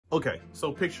Okay,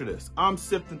 so picture this. I'm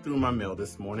sifting through my mail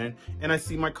this morning and I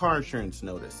see my car insurance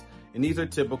notice. And these are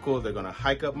typical. They're going to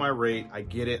hike up my rate. I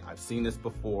get it. I've seen this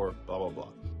before, blah, blah, blah.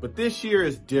 But this year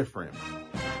is different.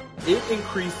 It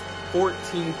increased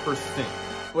 14%.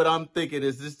 But I'm thinking,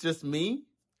 is this just me?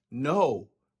 No.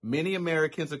 Many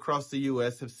Americans across the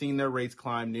U.S. have seen their rates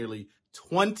climb nearly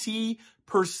 20%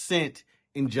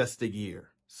 in just a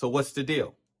year. So what's the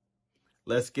deal?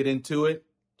 Let's get into it.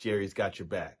 Jerry's got your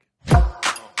back.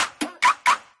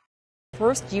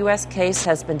 First U.S. case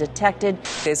has been detected.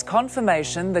 There's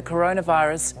confirmation the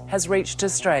coronavirus has reached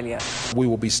Australia. We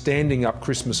will be standing up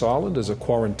Christmas Island as a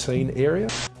quarantine area.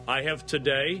 I have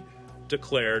today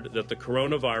declared that the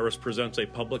coronavirus presents a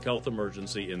public health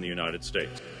emergency in the United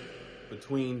States.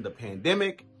 Between the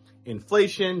pandemic,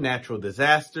 inflation, natural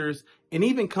disasters, and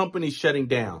even companies shutting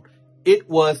down, it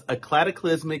was a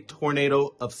cataclysmic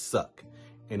tornado of suck,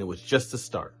 and it was just a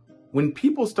start. When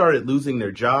people started losing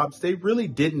their jobs, they really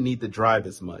didn't need to drive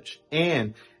as much,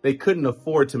 and they couldn't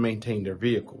afford to maintain their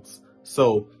vehicles.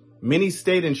 So many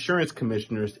state insurance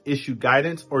commissioners issued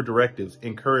guidance or directives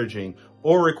encouraging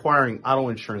or requiring auto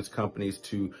insurance companies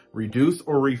to reduce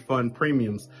or refund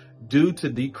premiums due to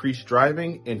decreased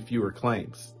driving and fewer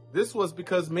claims. This was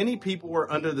because many people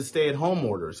were under the stay-at-home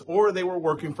orders or they were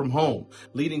working from home,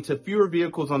 leading to fewer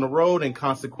vehicles on the road and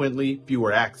consequently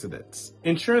fewer accidents.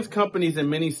 Insurance companies in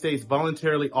many states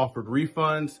voluntarily offered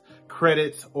refunds,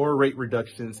 credits, or rate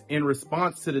reductions in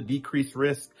response to the decreased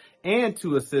risk and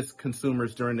to assist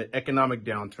consumers during the economic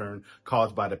downturn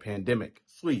caused by the pandemic.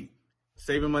 Sweet.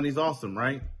 Saving money's awesome,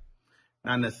 right?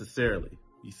 Not necessarily.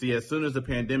 You see, as soon as the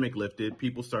pandemic lifted,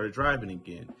 people started driving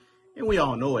again. And we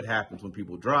all know what happens when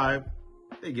people drive.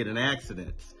 They get in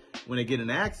accidents. When they get in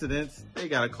accidents, they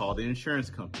got to call the insurance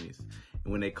companies.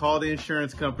 And when they call the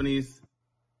insurance companies,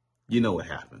 you know what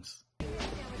happens.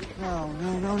 No.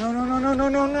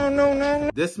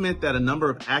 This meant that a number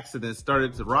of accidents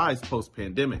started to rise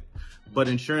post-pandemic, but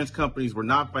insurance companies were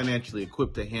not financially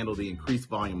equipped to handle the increased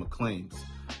volume of claims.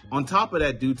 On top of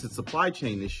that, due to supply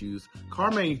chain issues,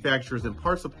 car manufacturers and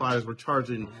part suppliers were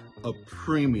charging a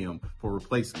premium for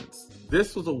replacements.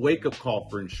 This was a wake-up call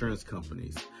for insurance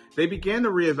companies. They began to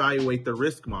reevaluate their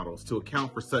risk models to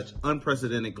account for such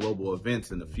unprecedented global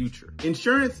events in the future.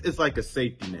 Insurance is like a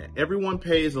safety net. Everyone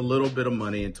pays a little bit of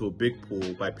money into a big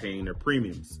pool by paying their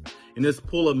premiums. And this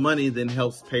pool of money then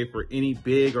helps pay for any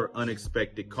big or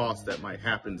unexpected costs that might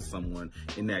happen to someone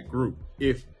in that group.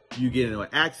 If you get into an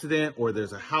accident or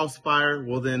there's a house fire,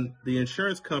 well then the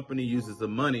insurance company uses the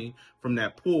money from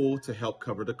that pool to help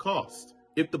cover the cost.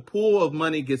 If the pool of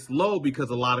money gets low because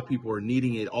a lot of people are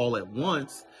needing it all at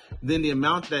once, then the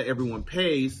amount that everyone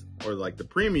pays, or like the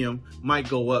premium, might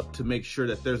go up to make sure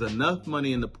that there's enough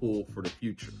money in the pool for the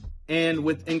future. And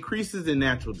with increases in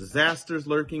natural disasters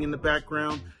lurking in the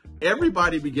background,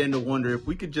 everybody began to wonder if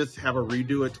we could just have a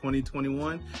redo at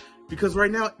 2021. Because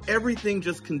right now, everything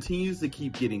just continues to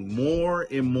keep getting more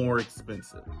and more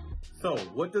expensive. So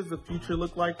what does the future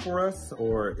look like for us?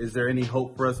 Or is there any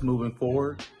hope for us moving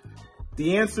forward?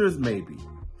 The answer is maybe.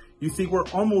 You see, we're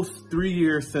almost 3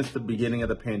 years since the beginning of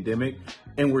the pandemic,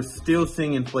 and we're still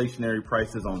seeing inflationary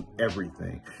prices on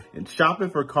everything. And shopping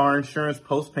for car insurance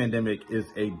post-pandemic is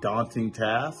a daunting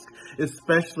task,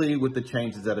 especially with the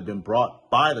changes that have been brought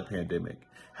by the pandemic.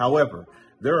 However,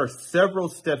 there are several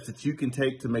steps that you can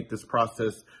take to make this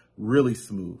process really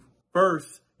smooth.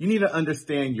 First, you need to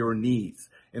understand your needs.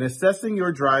 And assessing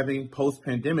your driving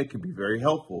post-pandemic can be very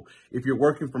helpful. If you're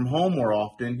working from home more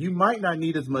often, you might not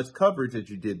need as much coverage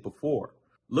as you did before.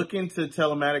 Look into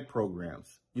telematic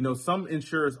programs. You know, some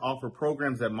insurers offer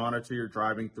programs that monitor your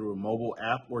driving through a mobile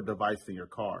app or device in your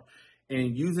car.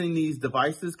 And using these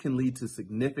devices can lead to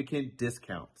significant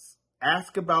discounts.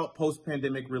 Ask about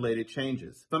post-pandemic related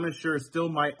changes. Some insurers still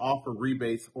might offer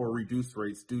rebates or reduced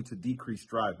rates due to decreased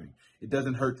driving. It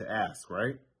doesn't hurt to ask,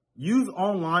 right? Use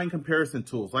online comparison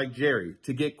tools like Jerry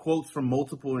to get quotes from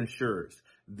multiple insurers.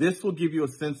 This will give you a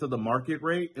sense of the market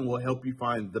rate and will help you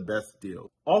find the best deal.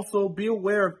 Also, be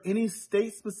aware of any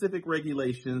state-specific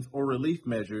regulations or relief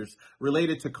measures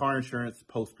related to car insurance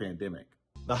post-pandemic.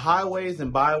 The highways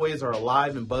and byways are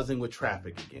alive and buzzing with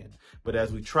traffic again. But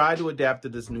as we try to adapt to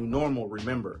this new normal,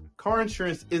 remember, car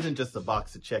insurance isn't just a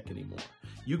box to check anymore.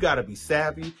 You gotta be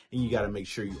savvy and you gotta make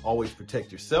sure you always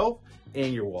protect yourself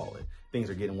and your wallet. Things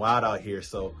are getting wild out here,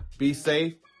 so be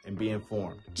safe and be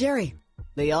informed. Jerry,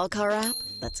 the AllCar app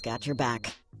that's got your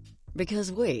back.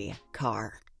 Because we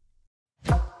car.